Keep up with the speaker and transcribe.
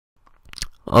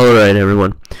Alright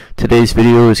everyone, today's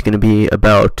video is going to be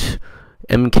about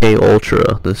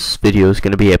Mkultra. This video is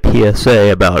going to be a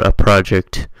PSA about a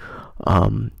project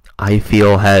I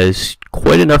feel has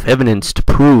quite enough evidence to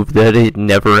prove that it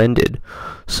never ended.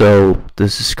 So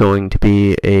this is going to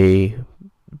be a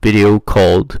video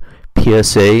called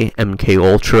PSA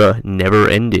Mkultra Never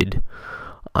Ended.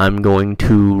 I'm going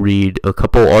to read a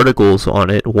couple articles on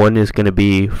it. One is going to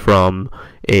be from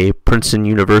a Princeton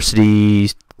University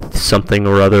something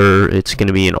or other. It's going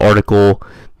to be an article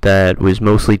that was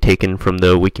mostly taken from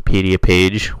the Wikipedia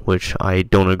page, which I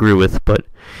don't agree with, but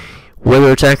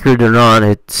whether it's accurate or not,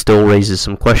 it still raises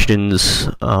some questions,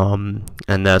 and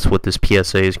that's what this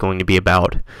PSA is going to be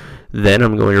about. Then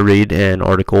I'm going to read an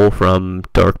article from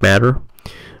Dark Matter,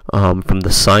 from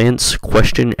the Science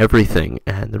Question Everything,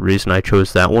 and the reason I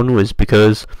chose that one was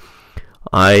because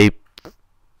I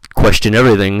question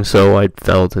everything, so I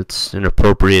felt it's an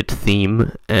appropriate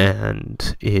theme,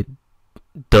 and it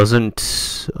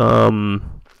doesn't,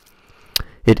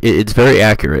 it's very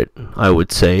accurate, I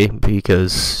would say,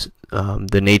 because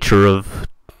the nature of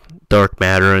Dark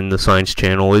Matter and the Science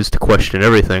Channel is to question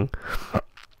everything,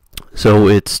 so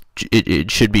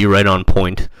it should be right on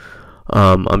point.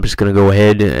 I'm just going to go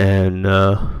ahead and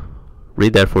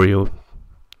read that for you.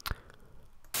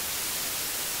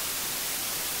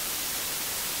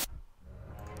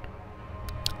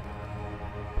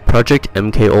 Project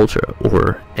Mkultra,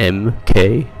 or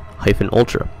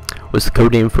MK-Ultra, was the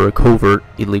code name for a covert,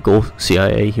 illegal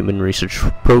CIA human research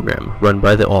program run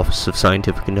by the Office of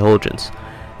Scientific Intelligence.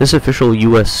 This official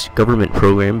U.S. government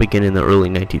program began in the early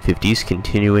 1950s,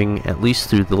 continuing at least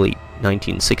through the late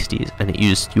 1960s, and it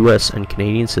used U.S. and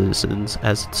Canadian citizens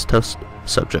as its test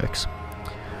subjects.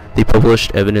 The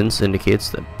published evidence indicates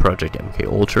that Project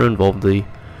Mkultra involved the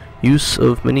use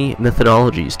of many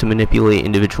methodologies to manipulate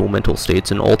individual mental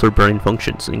states and alter brain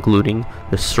functions, including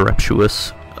the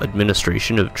surreptitious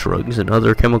administration of drugs and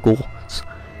other chemicals,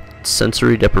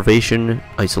 sensory deprivation,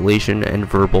 isolation, and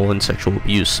verbal and sexual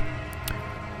abuse.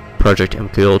 Project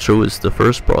Mkultra was the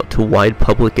first brought to wide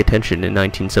public attention in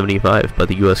 1975 by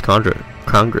the U.S.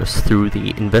 Congress through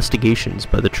the investigations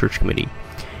by the Church Committee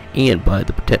and by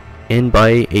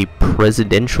a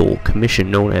presidential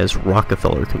commission known as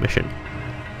Rockefeller Commission,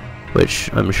 which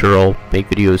I'm sure I'll make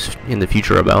videos in the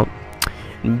future about.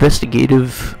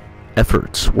 Investigative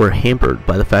efforts were hampered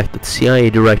by the fact that CIA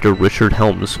Director Richard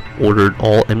Helms ordered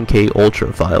all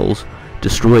Mkultra files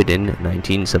destroyed in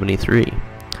 1973.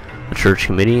 The Church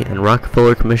Committee and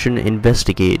Rockefeller Commission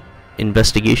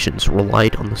investigations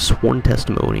relied on the sworn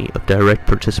testimony of direct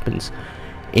participants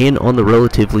and on the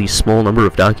relatively small number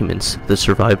of documents that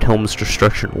survived Helms'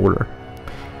 destruction order.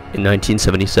 In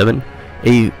 1977,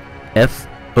 a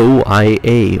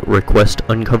FOIA request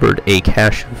uncovered a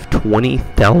cache of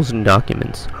 20,000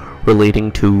 documents relating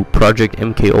to Project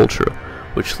Mkultra,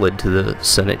 which led to the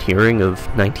Senate hearing of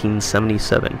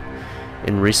 1977.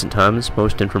 In recent times,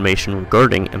 most information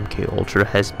regarding Mkultra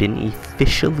has been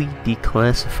officially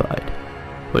declassified,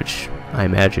 which I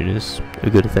imagine is a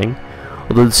good thing.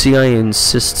 Although the CIA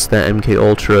insists that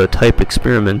Mkultra type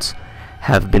experiments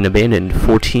have been abandoned,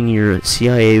 14-year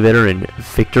CIA veteran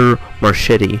Victor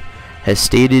Marchetti has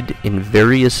stated in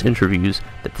various interviews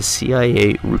that the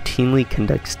CIA routinely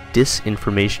conducts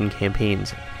disinformation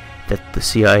campaigns, that the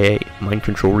CIA mind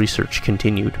control research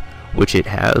continued, which it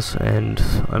has, and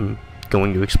I'm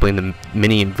going to explain the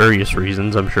many and various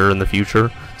reasons, I'm sure, in the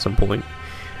future at some point.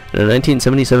 In a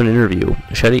 1977 interview,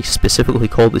 Marchetti specifically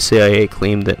called the CIA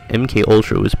claim that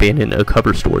Mkultra was banned in a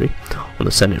cover story. On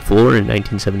the Senate floor in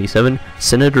 1977,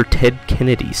 Senator Ted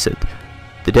Kennedy said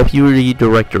the deputy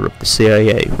director of the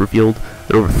CIA revealed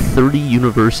that over 30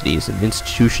 universities and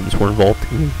institutions were involved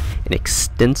in an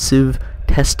extensive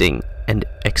testing and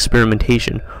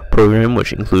experimentation program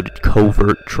which included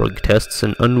covert drug tests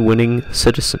and unwitting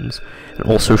citizens at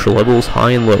all social levels,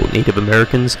 high and low, Native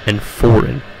Americans and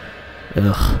foreign.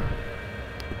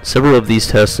 Several of these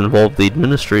tests involved the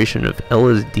administration of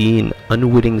LSD in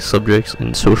unwitting subjects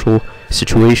in social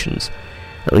situations.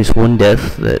 At least one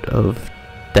death, that of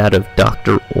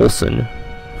Dr. Olson,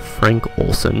 Frank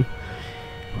Olson,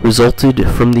 resulted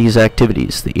from these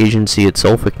activities. The agency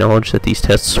itself acknowledged that these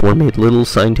tests were made little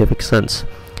scientific sense.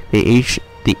 The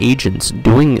agents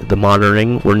doing the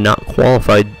monitoring were not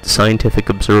qualified scientific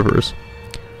observers.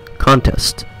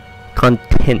 Contents,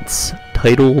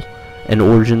 title and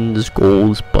origins,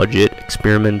 goals, budget,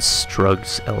 experiments,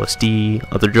 drugs, LSD,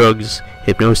 other drugs,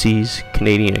 hypnoses,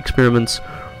 Canadian experiments,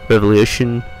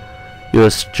 revelation,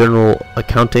 U.S. General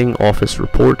Accounting Office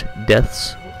report,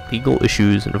 deaths, legal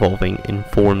issues involving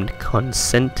informed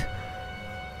consent,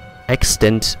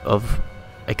 extent of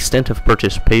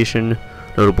participation,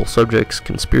 Notable subjects,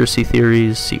 conspiracy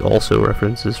theories. See also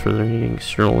references for the reading,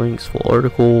 external links, full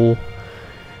article.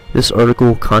 This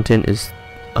article content is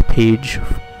a page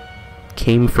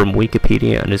came from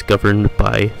Wikipedia and is governed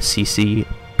by CC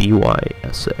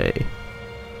BY-SA.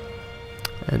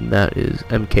 And that is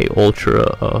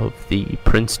Mkultra of the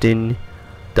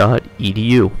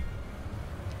Princeton.edu.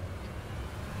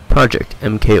 Project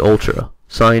Mkultra,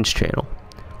 Science Channel.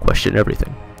 Question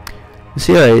everything. The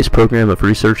CIA's program of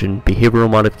research in behavioral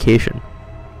modification.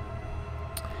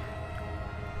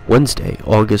 Wednesday,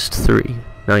 August 3,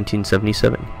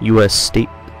 1977. U.S.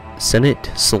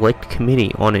 Senate Select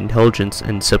Committee on Intelligence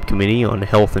and Subcommittee on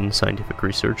Health and Scientific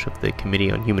Research of the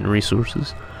Committee on Human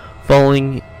Resources.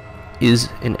 Following is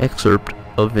an excerpt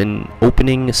of an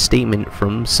opening statement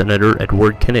from Senator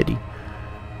Edward Kennedy,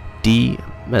 D.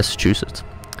 Massachusetts.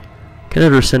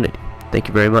 Senator Kennedy, thank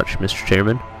you very much, Mr.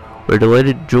 Chairman. We're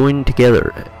delighted to join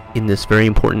together in this very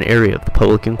important area of the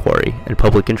public inquiry and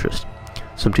public interest.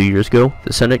 Some 2 years ago,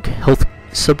 the Senate Health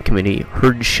Subcommittee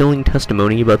heard chilling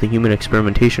testimony about the human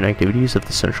experimentation activities of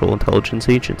the Central Intelligence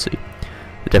Agency.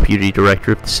 The Deputy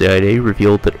Director of the CIA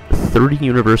revealed that 30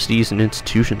 universities and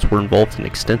institutions were involved in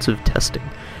extensive testing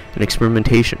and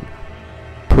experimentation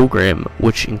program,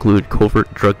 which included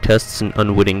covert drug tests and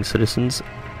unwitting citizens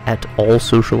at all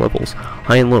social levels,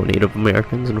 high and low, Native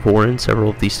Americans and foreign. Several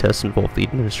of these tests involved the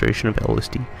administration of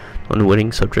LSD to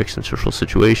unwitting subjects in social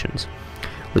situations.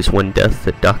 At least one death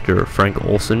at Dr. Frank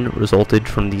Olson resulted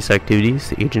from these activities.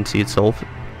 The agency itself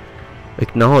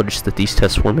acknowledged that these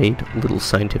tests were made little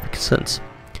scientific sense.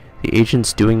 The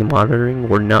agents doing the monitoring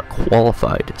were not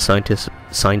qualified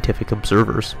scientific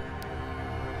observers.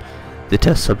 The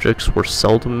test subjects were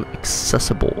seldom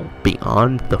accessible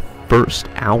beyond the first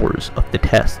hours of the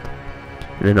test.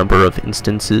 In a number of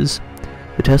instances,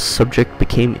 the test subject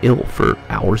became ill for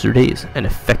hours or days, and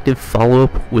effective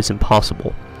follow-up was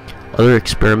impossible. Other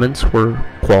experiments were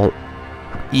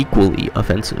equally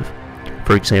offensive.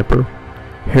 For example,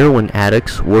 heroin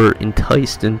addicts were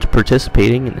enticed into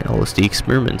participating in LSD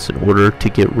experiments in order to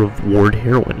get reward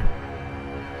heroin.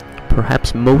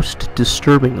 Perhaps most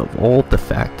disturbing of all, the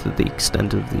fact that the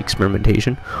extent of the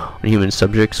experimentation on human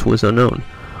subjects was unknown.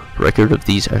 A record of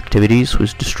these activities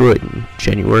was destroyed in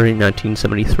January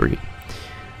 1973.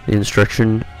 The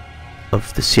instruction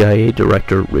of the CIA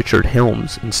Director Richard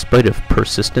Helms, in spite of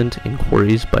persistent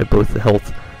inquiries by both the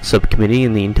Health Subcommittee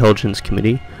and the Intelligence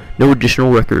Committee, no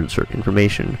additional records or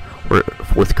information were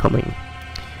forthcoming,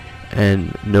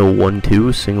 and no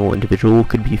single individual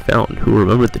could be found who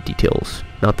remembered the details.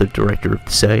 Not the Director of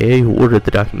the CIA who ordered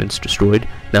the documents destroyed,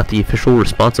 not the official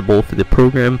responsible for the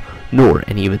program, nor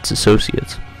any of its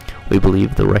associates. We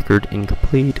believe the record,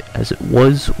 incomplete as it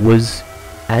was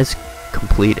as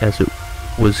complete as it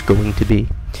was going to be.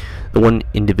 The one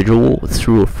individual,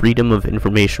 through a Freedom of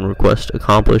Information request,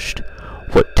 accomplished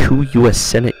what 2 U.S.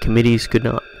 Senate committees could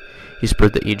not. He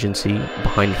spurred the agency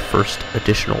behind first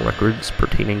additional records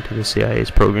pertaining to the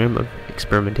CIA's program of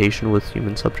experimentation with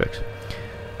human subjects.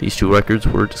 These 2 records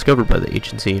were discovered by the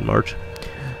agency in March.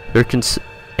 Their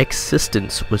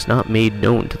existence was not made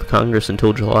known to the Congress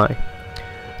until July.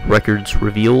 Records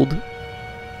revealed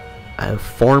a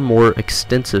far more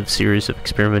extensive series of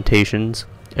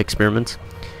experiments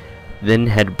than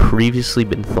had previously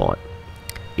been thought.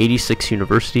 86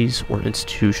 universities or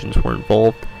institutions were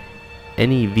involved.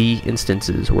 NEV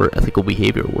instances where ethical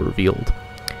behavior were revealed.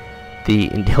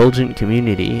 The intelligent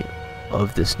community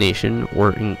of this nation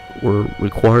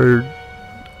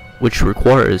which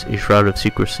requires a shroud of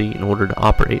secrecy in order to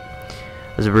operate,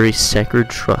 as a very sacred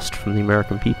trust from the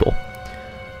American people.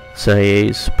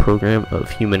 CIA's program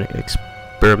of human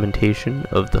experimentation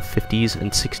of the 50s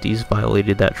and 60s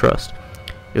violated that trust.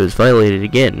 It was violated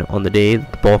again on the day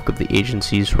that the bulk of the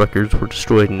agency's records were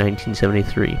destroyed in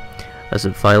 1973, as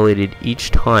it violated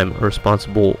each time a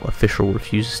responsible official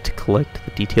refuses to collect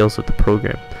the details of the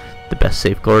program. The best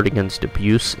safeguard against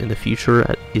abuse in the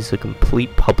future is a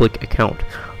complete public account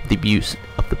of the abuse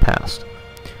of the past.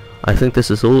 I think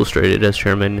this is illustrated, as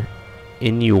Chairman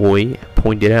Inouye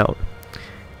pointed out.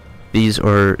 These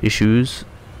are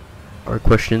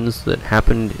questions that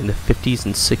happened in the 50s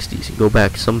and 60s. You go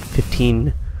back some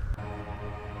 15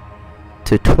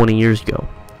 to 20 years ago.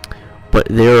 But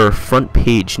they are front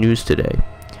page news today,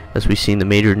 as we see in the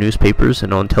major newspapers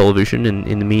and on television and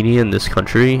in the media in this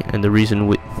country. And the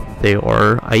reason they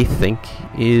are, I think,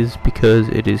 is because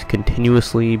it is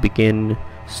continuously begin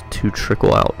to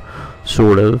trickle out,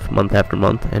 sort of, month after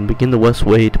month, and begin the West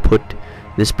way to put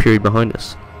this period behind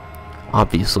us.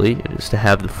 Obviously, it is to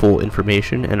have the full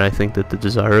information, and I think that the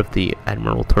desire of the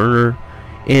Admiral Turner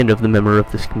and of the member of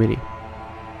this committee.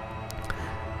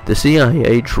 The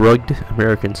CIA drugged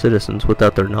American citizens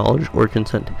without their knowledge or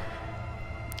consent.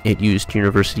 It used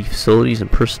university facilities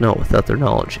and personnel without their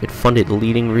knowledge. It funded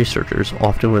leading researchers,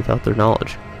 often without their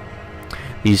knowledge.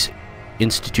 These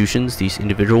institutions, these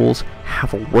individuals,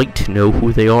 have a right to know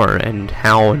who they are and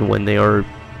how and when they are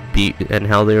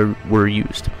were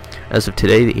used. As of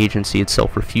today, the agency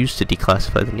itself refused to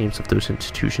declassify the names of those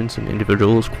institutions and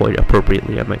individuals, quite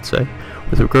appropriately, I might say,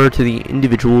 with regard to the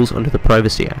individuals under the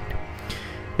Privacy Act.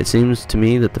 It seems to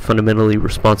me that the fundamentally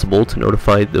responsible to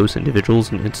notify those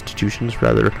individuals and institutions,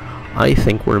 rather, I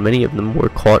think, where many of them were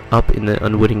caught up in the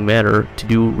unwitting manner to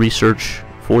do research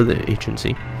for the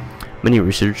agency. Many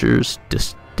researchers,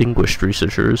 distinguished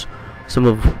researchers, some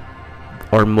of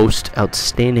our most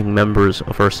outstanding members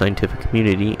of our scientific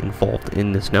community involved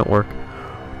in this network,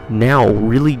 now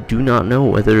really do not know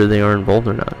whether they are involved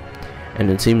or not. And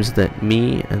it seems that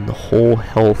me and the whole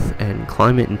health and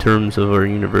climate in terms of our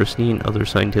university and other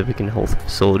scientific and health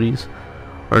facilities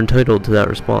are entitled to that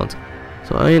response.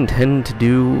 So I intend to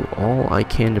do all I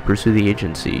can to pursue the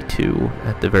agency to,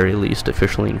 at the very least,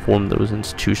 officially inform those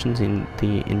institutions and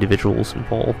the individuals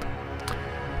involved.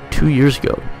 2 years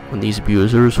ago, when these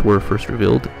abusers were first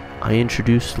revealed, I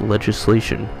introduced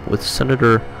legislation with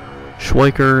Senator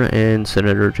Schweiker and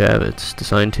Senator Javits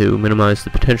designed to minimize the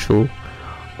potential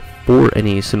for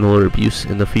any similar abuse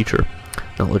in the future.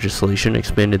 That legislation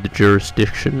expanded the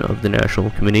jurisdiction of the National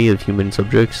Committee of Human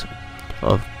Subjects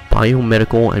of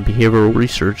Biomedical and Behavioral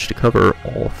Research to cover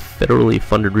all federally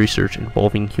funded research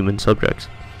involving human subjects.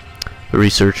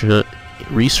 The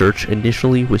research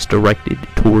initially was directed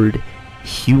toward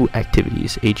HEW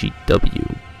activities,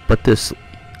 HEW, but this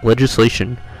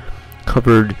legislation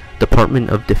covered Department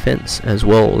of Defense as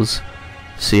well as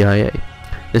CIA.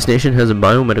 This nation has a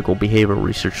biomedical behavioral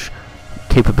research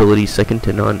capability second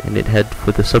to none, and it had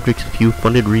for the subjects of HEW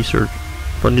funded research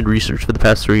for the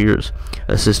past 3 years,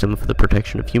 a system for the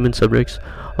protection of human subjects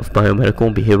of biomedical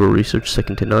and behavioral research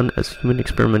second to none, as the Human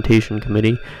Experimentation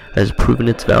Committee has proven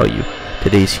its value.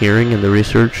 Today's hearing and the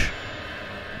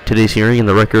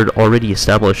record already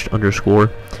established underscore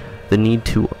the need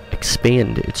to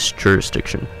expand its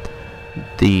jurisdiction.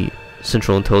 The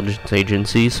Central Intelligence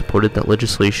Agency supported that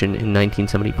legislation in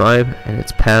 1975, and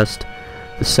it's passed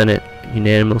the Senate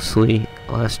unanimously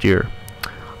last year.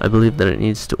 I believe that it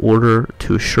needs to order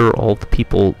to assure all the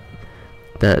people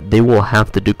that they will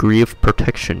have the degree of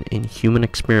protection in human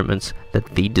experiments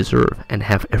that they deserve and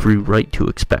have every right to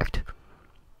expect.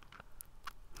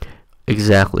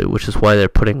 Exactly, which is why they're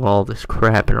putting all this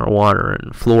crap in our water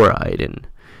and fluoride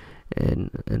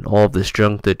and all of this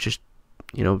junk that just,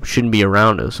 shouldn't be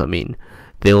around us. I mean,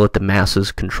 they let the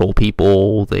masses control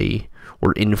people,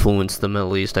 or influence them at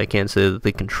least. I can't say that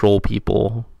they control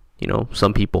people.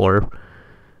 Some people are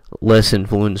less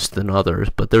influenced than others,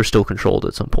 but they're still controlled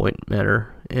at some point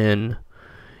matter. And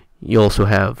you also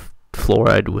have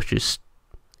fluoride, which is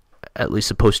at least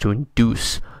supposed to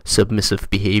induce submissive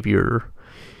behavior.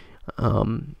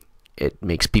 It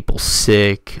makes people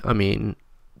sick. I mean,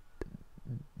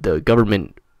 the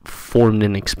government formed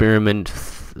an experiment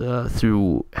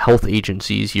through health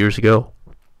agencies years ago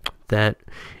that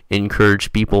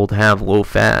encouraged people to have low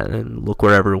fat, and look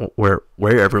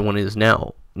where everyone is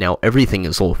now. Now everything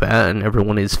is low fat and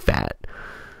everyone is fat.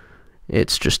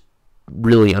 It's just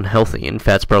really unhealthy, and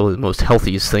fat's probably the most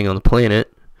healthiest thing on the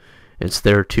planet. It's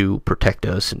there to protect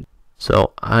us. And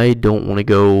so I don't want to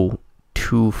go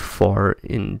too far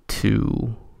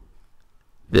into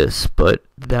this, but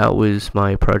that was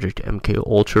my Project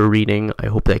MKUltra reading. I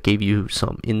hope that gave you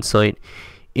some insight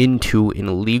into an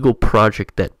illegal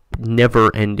project that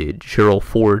never ended. Gerald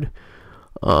Ford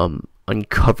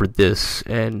uncovered this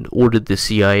and ordered the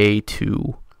CIA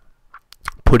to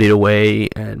put it away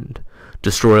and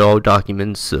destroy all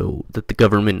documents so that the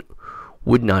government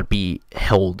would not be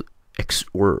held,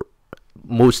 or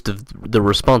most of the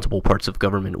responsible parts of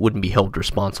government wouldn't be held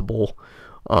responsible.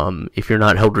 If you're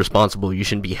not held responsible, you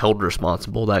shouldn't be held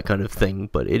responsible, that kind of thing.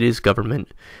 But it is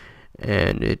government,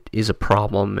 and it is a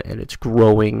problem, and it's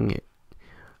growing,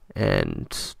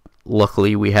 and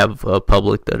luckily we have a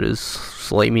public that is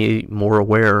slightly more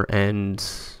aware and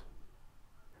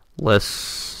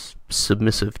less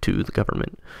submissive to the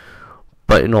government.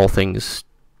 But in all things,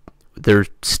 there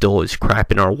still is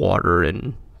crap in our water,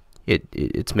 and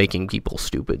it's making people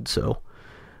stupid. So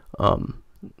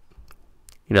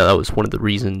that was one of the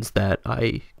reasons that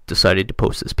I decided to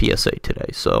post this PSA today.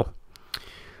 So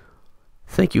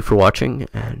thank you for watching,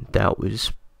 and that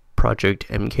was Project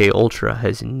MKUltra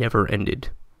has never ended.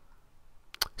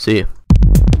 See ya.